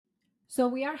So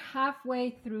we are halfway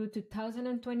through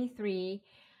 2023,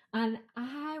 and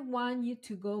I want you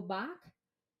to go back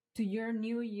to your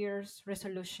New Year's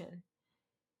resolution.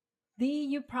 Did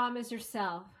you promise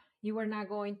yourself you were not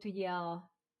going to yell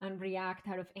and react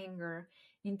out of anger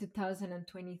in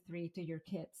 2023 to your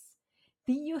kids?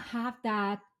 Did you have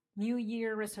that New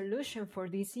Year resolution for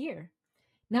this year?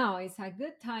 Now is a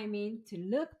good timing to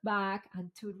look back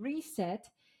and to reset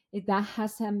if that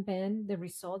hasn't been the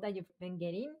result that you've been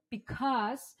getting,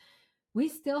 because we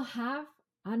still have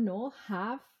another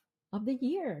half of the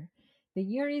year. The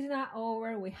year is not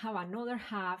over. We have another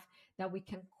half that we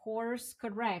can course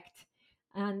correct.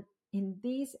 And in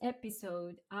this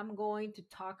episode, I'm going to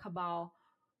talk about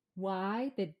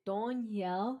why the don't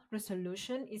yell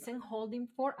resolution isn't holding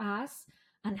for us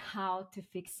and how to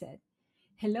fix it.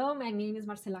 Hello, my name is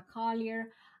Marcela Collier.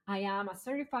 I am a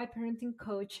certified parenting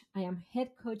coach. I am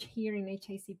head coach here in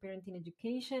HIC Parenting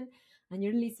Education, and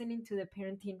you're listening to the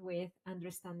Parenting with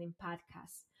Understanding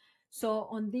podcast. So,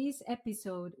 on this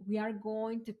episode, we are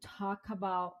going to talk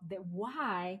about the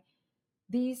why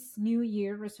this New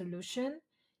Year resolution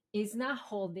is not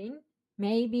holding.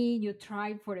 Maybe you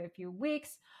tried for a few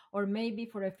weeks or maybe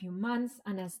for a few months,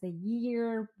 and as the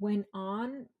year went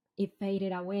on, it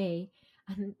faded away.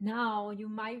 And now you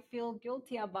might feel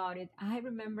guilty about it. I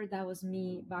remember that was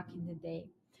me back in the day.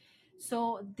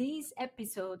 So, this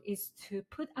episode is to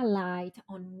put a light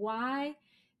on why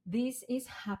this is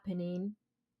happening.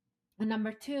 And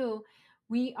number two,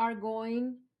 we are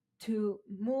going to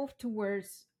move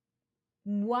towards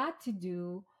what to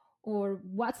do or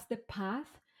what's the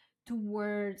path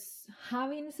towards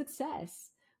having success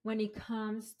when it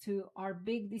comes to our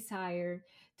big desire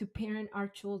to parent our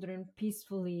children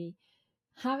peacefully,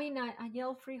 having a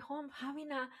yell-free home,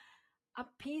 having a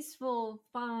peaceful,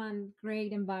 fun,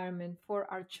 great environment for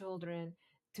our children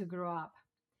to grow up.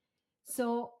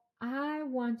 So I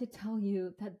want to tell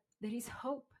you that there is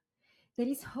hope. There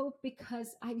is hope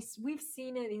because we've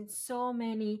seen it in so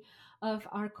many of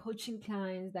our coaching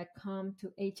clients that come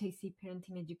to HIC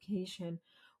Parenting Education.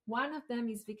 One of them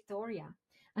is Victoria.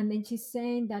 And then she's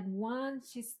saying that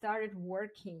once she started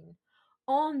working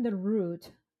on the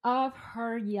root of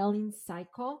her yelling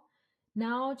cycle,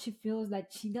 now she feels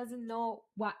that she doesn't know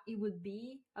what it would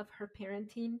be of her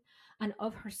parenting and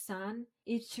of her son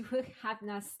if she would have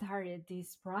not started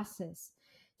this process.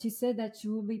 She said that she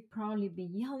will probably be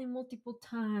yelling multiple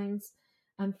times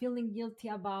and feeling guilty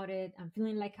about it and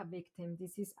feeling like a victim.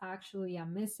 This is actually a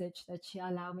message that she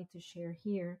allowed me to share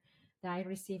here that I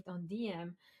received on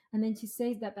DM. And then she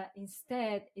says that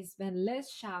instead it's been less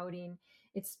shouting,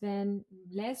 it's been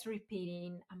less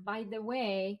repeating. And by the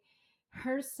way,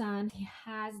 her son, he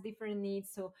has different needs.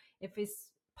 So if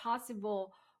it's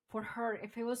possible for her,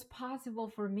 if it was possible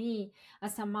for me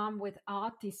as a mom with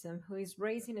autism who is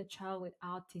raising a child with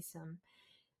autism,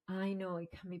 I know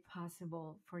it can be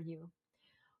possible for you.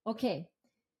 Okay,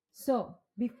 so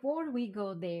before we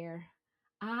go there,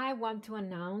 I want to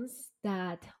announce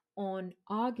that on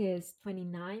August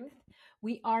 29th,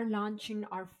 we are launching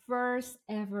our first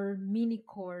ever mini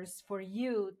course for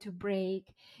you to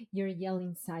break your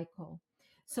yelling cycle.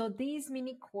 So this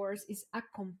mini course is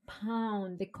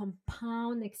the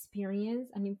compound experience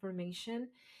and information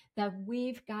that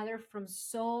we've gathered from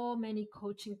so many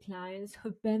coaching clients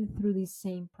who've been through the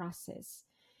same process.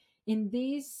 In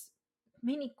this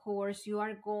mini course, you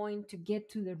are going to get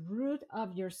to the root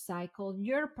of your cycle,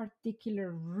 your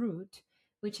particular root,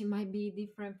 which it might be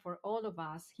different for all of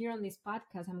us. Here on this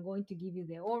podcast, I'm going to give you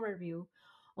the overview.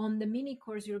 On the mini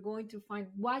course, you're going to find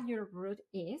what your root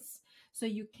is so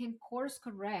you can course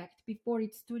correct before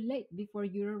it's too late, before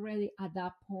you're already at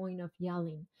that point of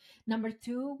yelling. Number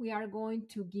two, we are going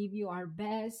to give you our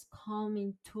best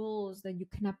calming tools that you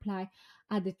can apply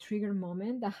at the trigger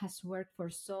moment that has worked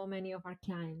for so many of our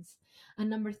clients. And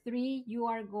number three, you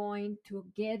are going to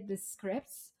get the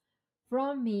scripts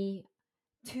from me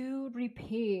to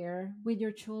repair with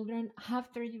your children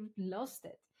after you've lost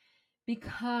it.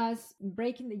 Because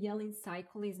breaking the yelling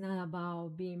cycle is not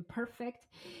about being perfect,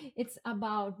 it's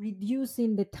about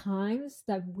reducing the times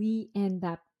that we end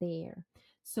up there.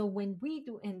 So when we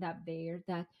do end up there,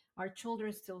 that our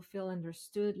children still feel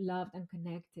understood, loved, and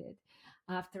connected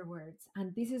afterwards.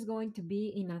 And this is going to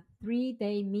be in a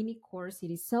 3-day mini course.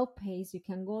 It is self-paced. You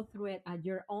can go through it at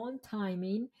your own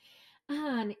timing,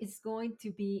 and it's going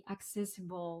to be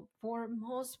accessible for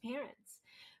most parents.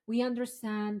 We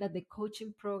understand that the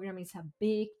coaching program is a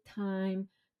big time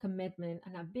commitment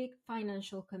and a big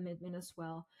financial commitment as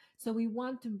well. So we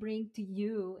want to bring to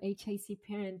you, HIC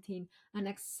Parenting, an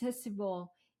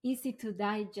accessible, easy to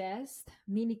digest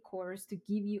mini course to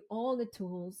give you all the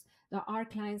tools that our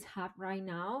clients have right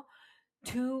now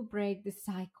to break the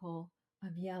cycle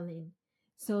of yelling.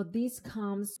 So this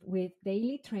comes with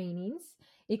daily trainings,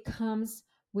 it comes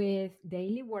with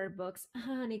daily workbooks,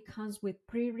 and it comes with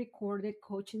pre-recorded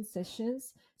coaching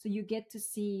sessions. So you get to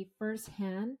see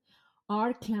firsthand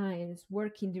our clients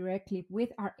working directly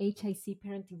with our HIC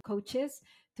parenting coaches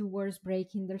towards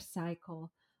breaking their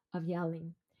cycle of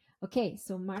yelling. Okay,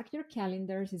 so mark your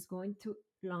calendars. It's going to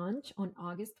launch on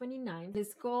August 29th.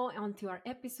 Let's go on to our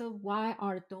episode, why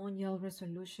our Don't Yell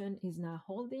resolution is not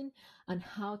holding and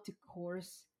how to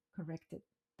course correct it.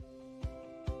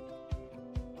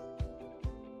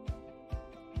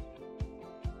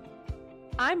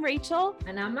 I'm Rachel.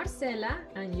 And I'm Marcela,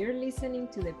 and you're listening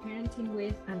to the Parenting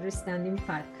with Understanding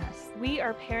podcast. We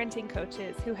are parenting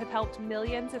coaches who have helped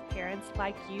millions of parents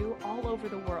like you all over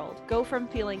the world go from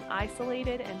feeling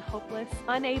isolated and hopeless,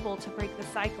 unable to break the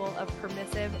cycle of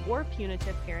permissive or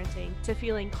punitive parenting, to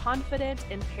feeling confident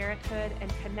in parenthood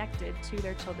and connected to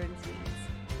their children's needs.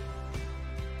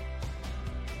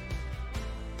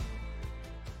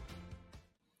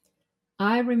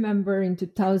 I remember in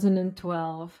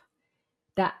 2012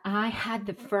 that I had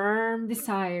the firm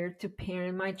desire to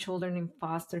parent my children in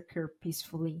foster care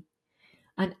peacefully.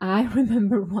 And I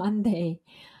remember one day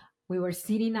we were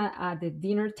sitting at the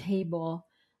dinner table,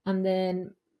 and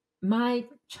then my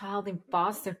child in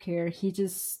foster care, he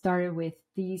just started with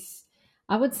this.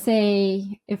 I would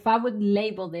say, if I would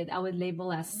label it, I would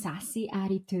label as sassy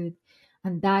attitude,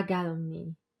 and that got on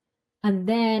me. And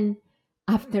then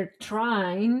after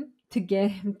trying to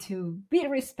get him to be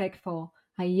respectful,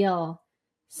 I yell,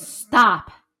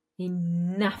 "Stop!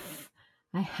 Enough!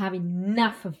 I have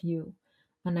enough of you."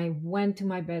 And I went to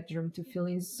my bedroom to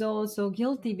feeling so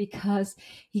guilty because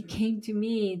he came to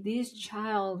me. This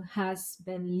child has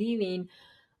been living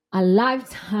a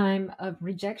lifetime of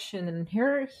rejection, and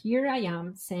here I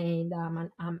am saying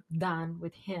that I'm done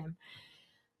with him.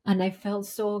 And I felt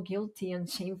so guilty and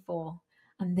shameful.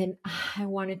 And then I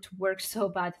wanted to work so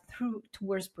bad through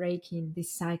towards breaking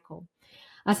this cycle.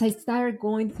 As I started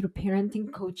going through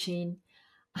parenting coaching,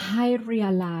 I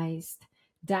realized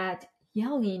that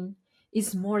yelling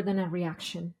is more than a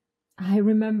reaction. I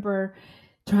remember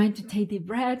trying to take deep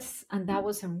breaths, and that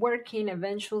wasn't working.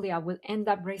 Eventually, I would end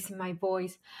up raising my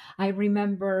voice. I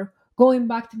remember going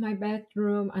back to my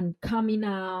bedroom and coming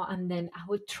out, and then I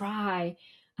would try,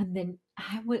 and then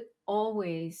I would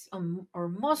always, or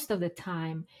most of the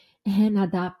time, and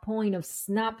at that point of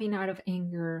snapping out of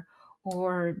anger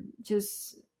or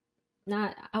just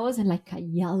not, I wasn't like a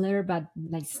yeller, but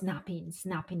like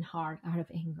snapping hard out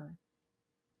of anger,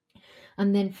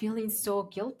 and then feeling so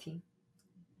guilty.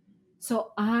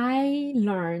 So I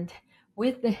learned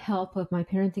with the help of my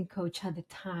parenting coach at the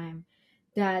time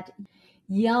that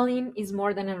yelling is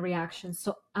more than a reaction.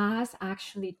 So us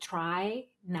actually try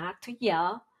not to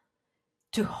yell,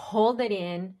 to hold it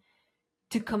in,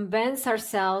 to convince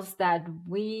ourselves that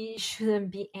we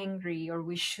shouldn't be angry or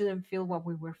we shouldn't feel what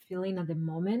we were feeling at the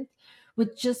moment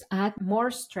would just add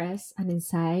more stress and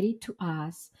anxiety to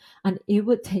us, and it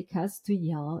would take us to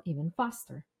yell even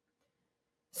faster.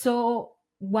 So,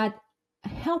 what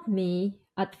helped me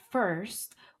at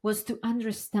first was to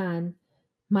understand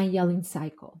my yelling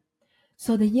cycle.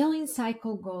 So, the yelling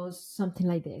cycle goes something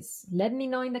like this. Let me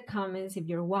know in the comments if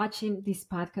you're watching this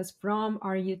podcast from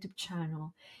our YouTube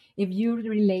channel, if you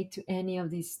relate to any of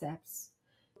these steps.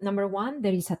 Number one,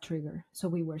 there is a trigger. So,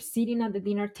 we were sitting at the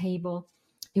dinner table.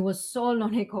 It was so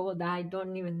long ago that I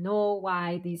don't even know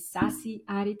why this sassy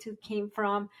attitude came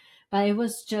from, but it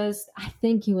was just, I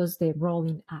think it was the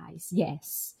rolling eyes.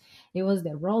 Yes, it was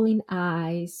the rolling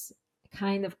eyes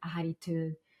kind of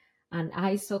attitude. And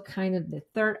I saw kind of the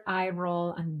third eye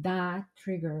roll, and that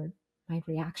triggered my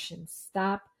reaction.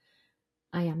 Stop.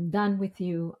 I am done with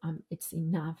you. It's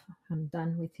enough. I'm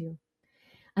done with you.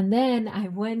 And then I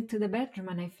went to the bedroom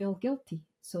and I feel guilty.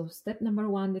 So, step number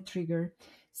one, the trigger.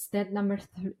 Step number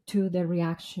two, the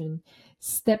reaction.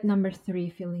 Step number three,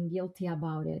 feeling guilty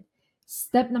about it.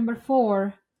 Step number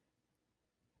four,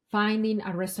 finding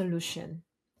a resolution.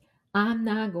 I'm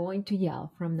not going to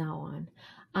yell from now on.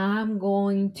 I'm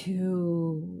going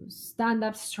to stand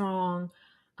up strong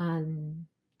and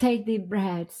take deep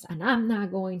breaths, and I'm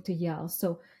not going to yell.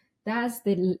 So that's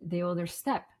the other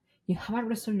step. You have a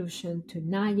resolution to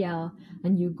not yell,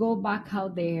 and you go back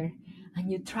out there and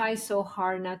you try so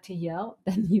hard not to yell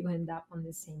that you end up on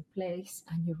the same place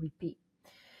and you repeat.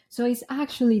 So it's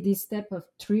actually this step of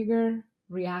trigger,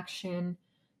 reaction,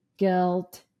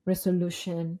 guilt,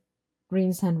 resolution,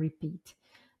 rinse and repeat.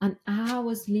 And I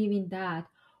was living that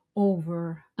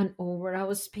over and over. I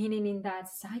was spinning in that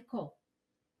cycle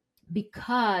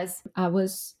because I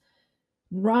was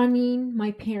running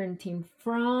my parenting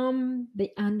from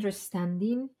the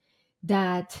understanding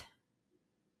that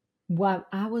what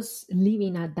I was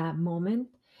living at that moment,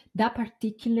 that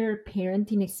particular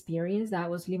parenting experience that I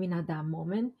was living at that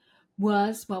moment,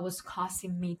 was what was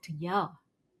causing me to yell.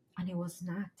 And it was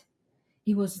not.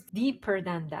 It was deeper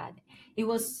than that. It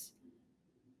was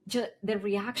just the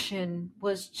reaction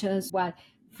was just what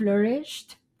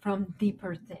flourished from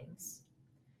deeper things.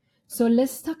 So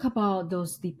let's talk about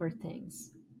those deeper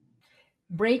things.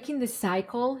 Breaking the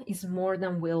cycle is more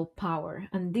than willpower.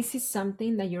 And this is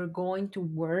something that you're going to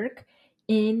work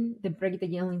in the Break the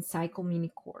Yelling Cycle mini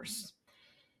course.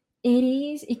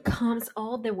 It comes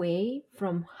all the way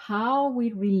from how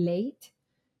we relate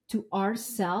to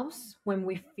ourselves when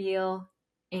we feel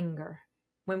anger,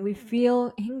 when we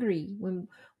feel angry, when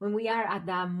we are at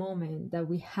that moment that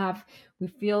we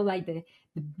feel like the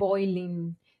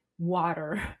boiling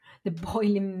water, the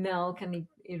boiling milk, and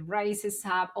it rises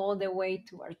up all the way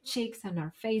to our cheeks and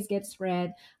our face gets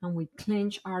red and we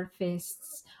clench our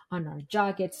fists and our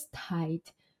jaw gets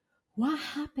tight. What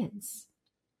happens?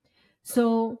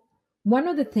 So, one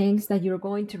of the things that you're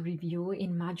going to review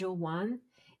in Module 1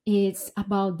 is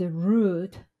about the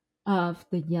root of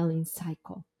the yelling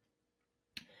cycle.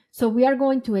 So, we are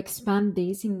going to expand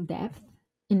this in depth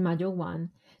in Module 1.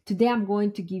 Today, I'm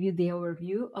going to give you the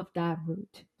overview of that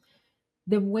root.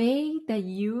 The way that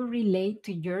you relate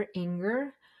to your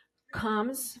anger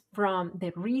comes from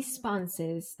the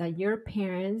responses that your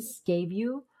parents gave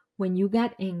you when you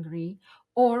got angry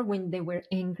or when they were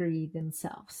angry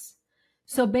themselves.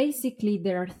 So basically,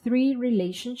 there are three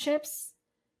relationships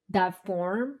that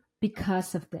form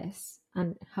because of this.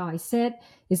 And how I said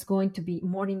is going to be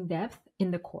more in depth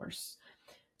in the course.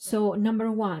 So,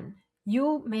 number one,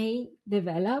 you may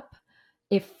develop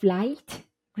a flight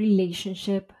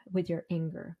relationship with your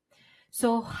anger.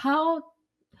 So, how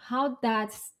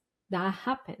does that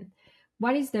happen?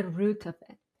 What is the root of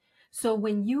it? So,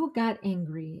 when you got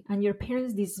angry and your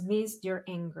parents dismissed your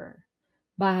anger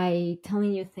by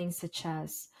telling you things such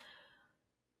as,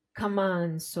 "Come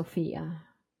on, Sophia,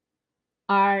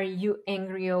 are you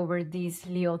angry over this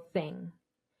little thing?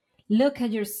 Look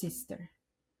at your sister.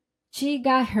 She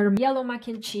got her yellow mac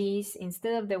and cheese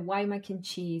instead of the white mac and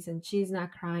cheese, and she's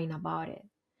not crying about it.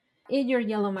 Eat your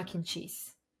yellow mac and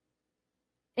cheese.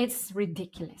 It's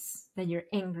ridiculous that you're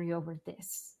angry over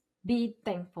this. Be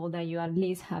thankful that you at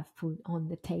least have food on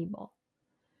the table."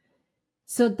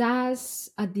 So that's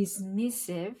a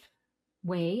dismissive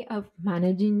way of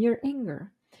managing your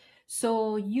anger.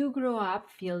 So you grow up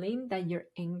feeling that your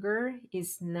anger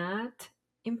is not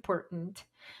important,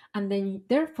 and then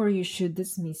therefore you should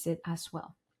dismiss it as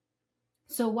well.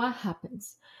 So what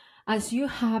happens? As you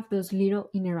have those little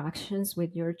interactions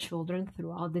with your children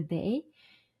throughout the day,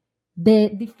 the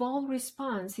default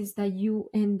response is that you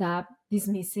end up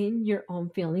dismissing your own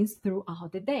feelings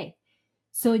throughout the day.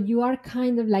 So you are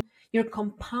kind of like you're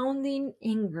compounding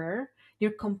anger,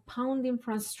 you're compounding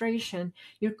frustration,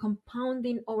 you're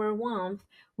compounding overwhelm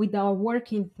without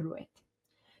working through it.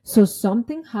 So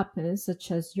something happens,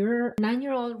 such as your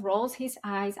 9-year-old rolls his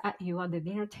eyes at you at the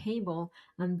dinner table,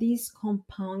 and this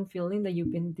compound feeling that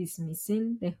you've been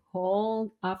dismissing the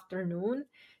whole afternoon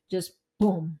just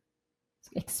boom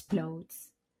explodes.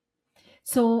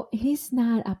 So it is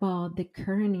not about the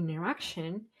current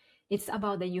interaction, it's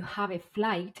about that you have a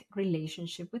flight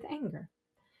relationship with anger.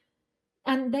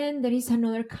 And then there is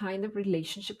another kind of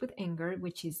relationship with anger,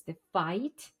 which is the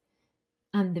fight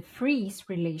and the freeze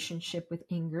relationship with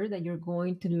anger that you're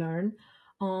going to learn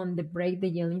on the Break the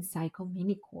Yelling Cycle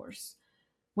mini course.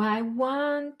 What I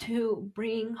want to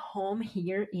bring home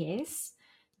here is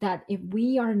that if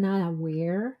we are not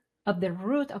aware of the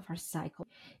root of our cycle,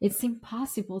 it's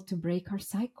impossible to break our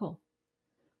cycle.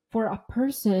 For a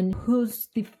person whose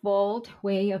default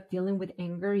way of dealing with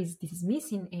anger is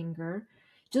dismissing anger,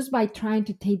 just by trying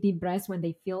to take deep breaths when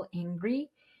they feel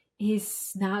angry,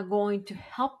 is not going to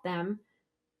help them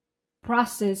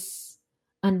process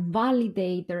and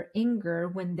validate their anger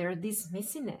when they're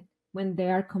dismissing it, when they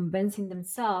are convincing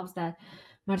themselves that,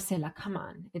 "Marcela, come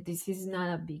on, this is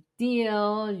not a big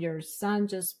deal. Your son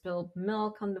just spilled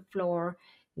milk on the floor.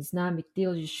 It's not a big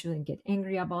deal. You shouldn't get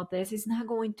angry about this." It's not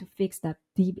going to fix that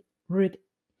deep root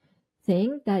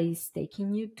thing that is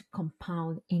taking you to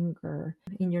compound anger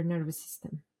in your nervous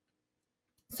system.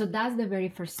 So that's the very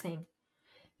first thing.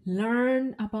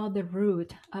 Learn about the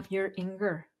root of your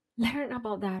anger. Learn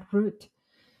about that root.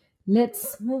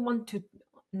 Let's move on to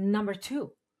number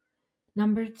two.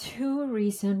 Number two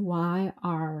reason why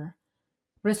our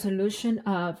resolution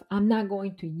of "I'm not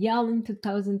going to yell in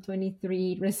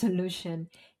 2023" resolution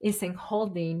isn't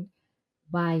holding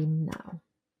by now.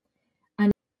 And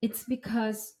It's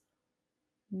because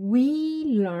we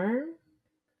learn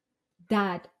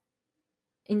that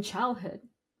in childhood,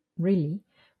 really,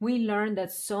 we learn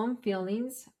that some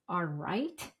feelings are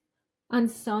right and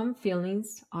some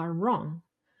feelings are wrong.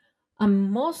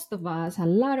 And most of us, a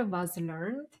lot of us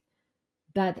learned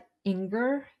that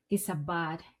anger is a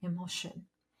bad emotion.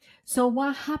 So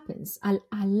what happens? A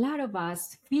lot of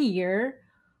us fear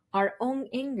our own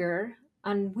anger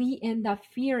and we end up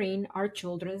fearing our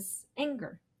children's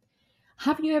anger.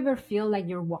 Have you ever feel like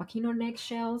you're walking on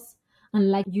eggshells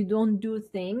and like you don't do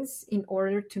things in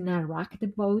order to not rock the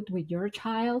boat with your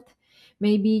child?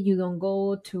 Maybe you don't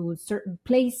go to certain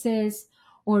places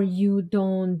or you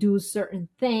don't do certain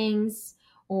things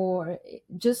or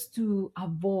just to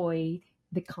avoid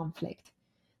the conflict.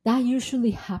 That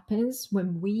usually happens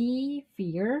when we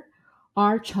fear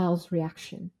our child's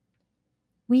reaction.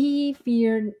 We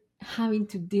fear having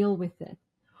to deal with it,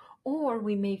 or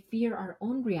we may fear our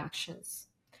own reactions.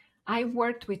 I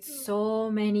worked with so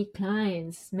many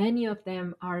clients, many of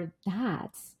them are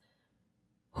dads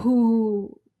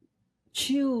who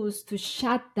choose to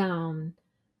shut down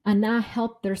and not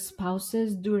help their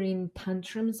spouses during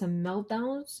tantrums and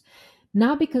meltdowns,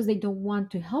 not because they don't want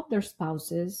to help their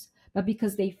spouses, but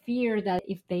because they fear that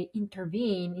if they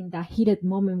intervene in that heated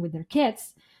moment with their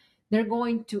kids, they're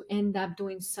going to end up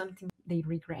doing something they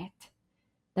regret,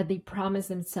 that they promised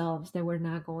themselves they were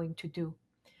not going to do.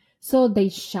 So they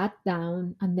shut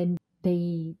down and then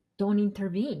they don't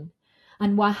intervene.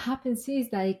 And what happens is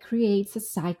that it creates a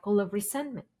cycle of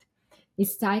resentment. A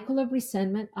cycle of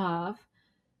resentment of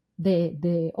the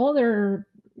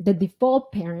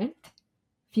default parent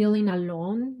feeling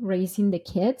alone raising the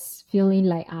kids, feeling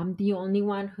like I'm the only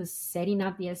one who's setting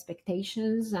up the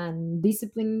expectations and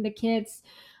disciplining the kids,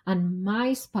 and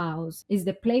my spouse is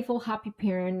the playful happy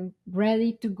parent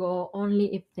ready to go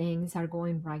only if things are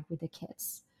going right with the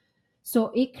kids.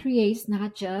 So it creates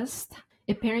not just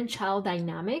a parent child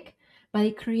dynamic, but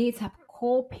it creates a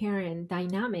co parent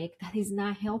dynamic that is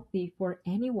not healthy for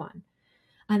anyone.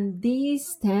 And this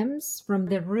stems from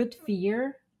the root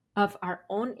fear of our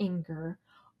own anger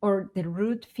or the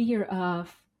root fear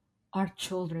of our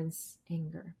children's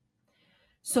anger.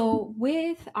 So,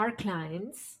 with our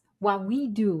clients, what we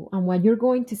do and what you're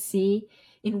going to see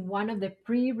in one of the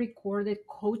pre recorded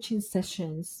coaching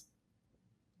sessions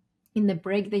in the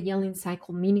Break the Yelling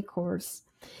Cycle mini course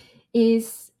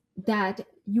is that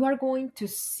you are going to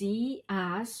see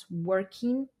us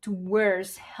working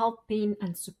towards helping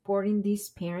and supporting these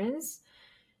parents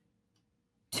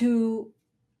to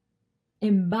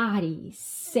embody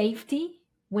safety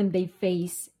when they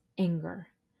face anger,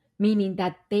 meaning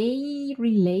that they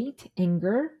relate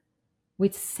anger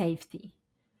with safety.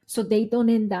 So they don't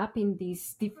end up in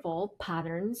these default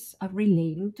patterns of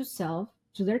relating to self,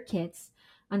 to their kids,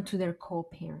 and to their co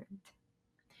parent.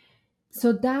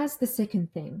 So that's the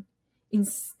second thing.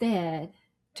 Instead,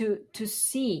 to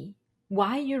see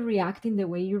why you're reacting the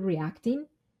way you're reacting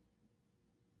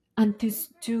and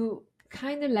to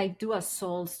kind of like do a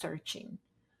soul searching.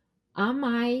 Am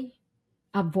I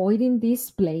avoiding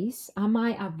this place? Am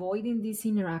I avoiding this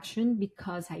interaction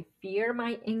because I fear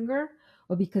my anger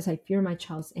or because I fear my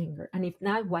child's anger? And if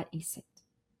not, what is it?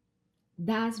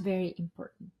 That's very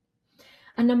important.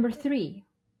 And number three,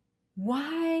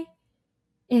 why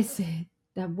is it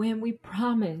that when we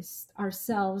promised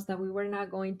ourselves that we were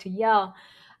not going to yell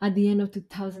at the end of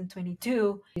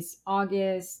 2022, it's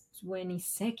August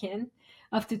 22nd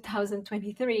of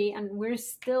 2023, and we're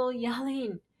still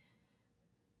yelling?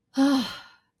 Ah,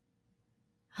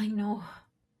 I know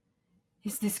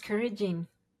it's discouraging.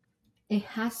 It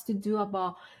has to do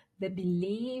about the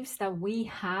beliefs that we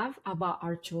have about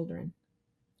our children.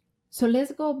 So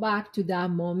let's go back to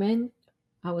that moment.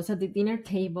 I was at the dinner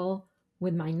table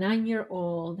with my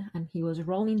 9-year-old, and he was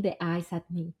rolling the eyes at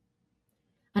me.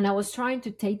 And I was trying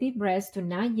to take deep breaths to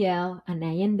not yell, and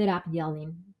I ended up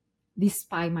yelling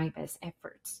despite my best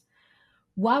efforts.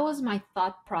 What was my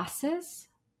thought process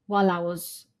while I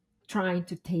was trying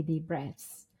to take deep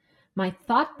breaths? My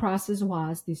thought process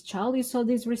was, this child is so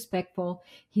disrespectful.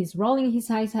 He's rolling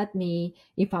his eyes at me.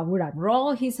 If I would have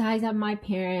rolled his eyes at my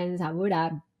parents, I would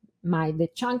have the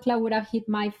chancla would have hit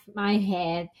my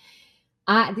head.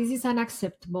 This is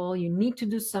unacceptable. You need to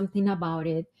do something about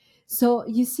it. So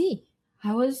you see,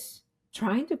 I was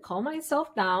trying to calm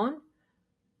myself down.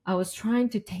 I was trying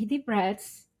to take deep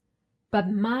breaths, but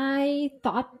my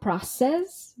thought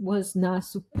process was not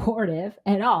supportive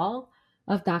at all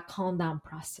of that calm down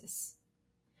process.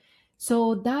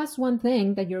 So that's one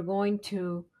thing that you're going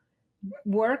to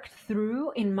work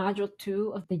through in module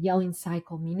 2 of the Yelling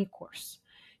Cycle mini course.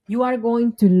 You are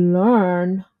going to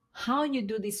learn how you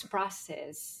do this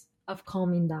process of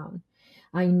calming down.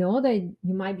 I know that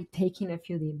you might be taking a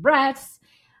few deep breaths.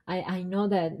 I know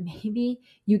that maybe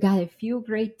you got a few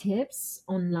great tips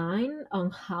online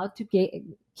on how to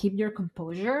keep your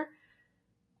composure.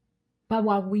 But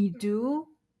what we do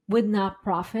would not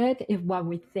profit if what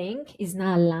we think is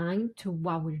not aligned to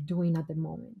what we're doing at the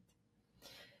moment.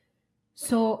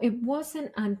 So it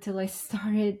wasn't until I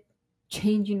started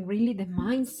changing really the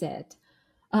mindset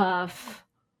of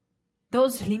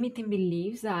those limiting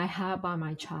beliefs that I have about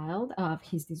my child, of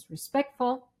he's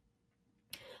disrespectful.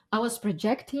 I was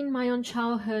projecting my own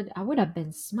childhood. I would have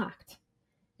been smacked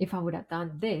if I would have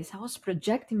done this. I was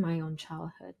projecting my own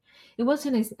childhood. It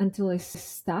wasn't until I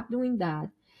stopped doing that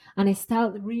and I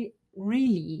started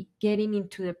really getting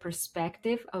into the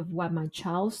perspective of what my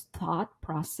child's thought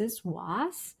process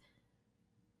was.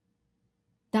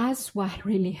 That's what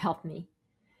really helped me.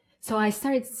 So I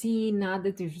started seeing not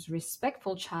the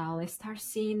disrespectful child. I started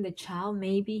seeing the child,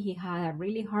 maybe he had a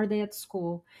really hard day at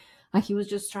school and he was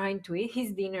just trying to eat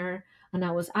his dinner. And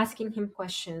I was asking him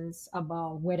questions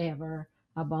about whatever,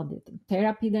 about the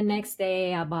therapy the next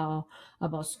day, about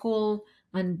school.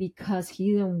 And because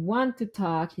he didn't want to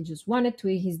talk, he just wanted to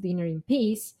eat his dinner in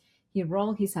peace, he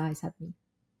rolled his eyes at me.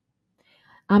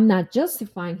 I'm not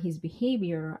justifying his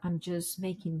behavior, I'm just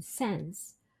making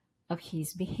sense of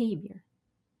his behavior.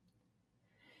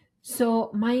 So,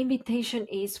 my invitation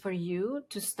is for you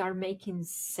to start making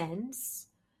sense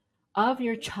of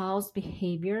your child's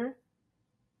behavior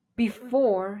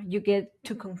before you get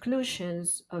to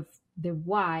conclusions of the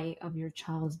why of your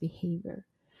child's behavior.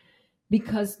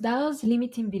 Because those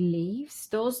limiting beliefs,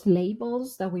 those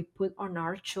labels that we put on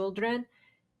our children,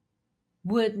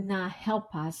 would not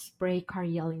help us break our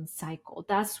yelling cycle.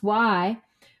 That's why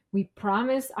we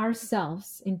promised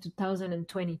ourselves in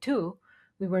 2022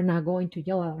 we were not going to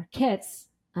yell at our kids,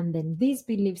 and then these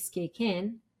beliefs kick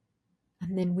in,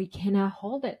 and then we cannot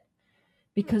hold it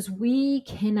because we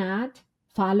cannot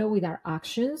follow with our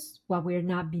actions what we're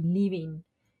not believing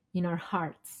in our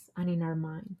hearts and in our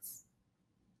minds.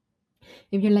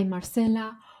 If you're like,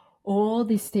 Marcela, all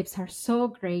these tips are so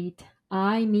great,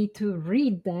 I need to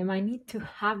read them, I need to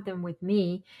have them with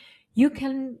me, you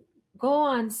can go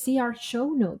and see our show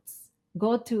notes.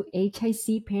 Go to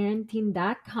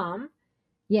hicparenting.com.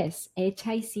 Yes,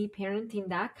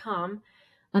 hicparenting.com.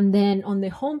 And then on the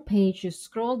homepage, you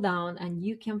scroll down and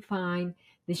you can find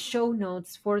the show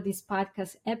notes for this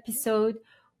podcast episode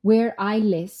where I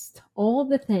list all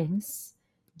the things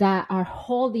that are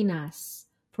holding us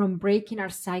from breaking our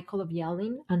cycle of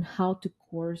yelling and how to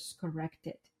course correct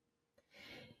it.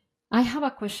 I have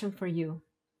a question for you.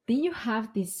 Do you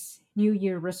have this New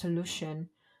Year resolution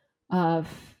of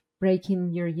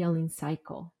breaking your yelling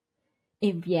cycle?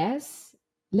 If yes,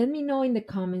 let me know in the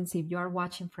comments if you are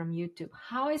watching from YouTube.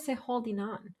 How is it holding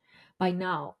on by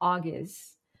now,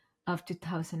 August of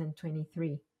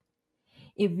 2023?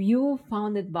 If you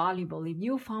found it valuable, if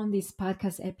you found this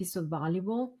podcast episode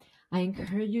valuable, I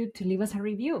encourage you to leave us a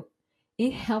review.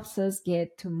 It helps us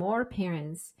get to more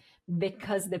parents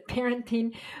because the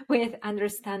Parenting with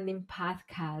Understanding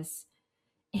podcast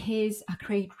is a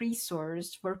great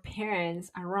resource for parents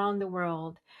around the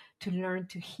world to learn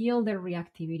to heal their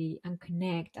reactivity and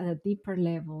connect at a deeper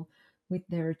level with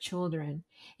their children.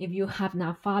 If you have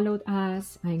not followed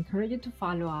us, I encourage you to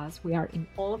follow us. We are in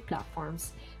all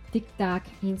platforms: TikTok,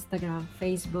 Instagram,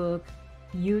 Facebook,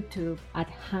 YouTube at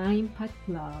HiMPod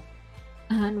Club.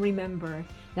 And remember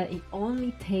that it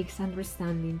only takes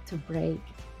understanding to break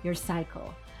your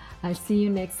cycle. I'll see you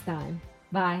next time.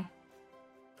 Bye.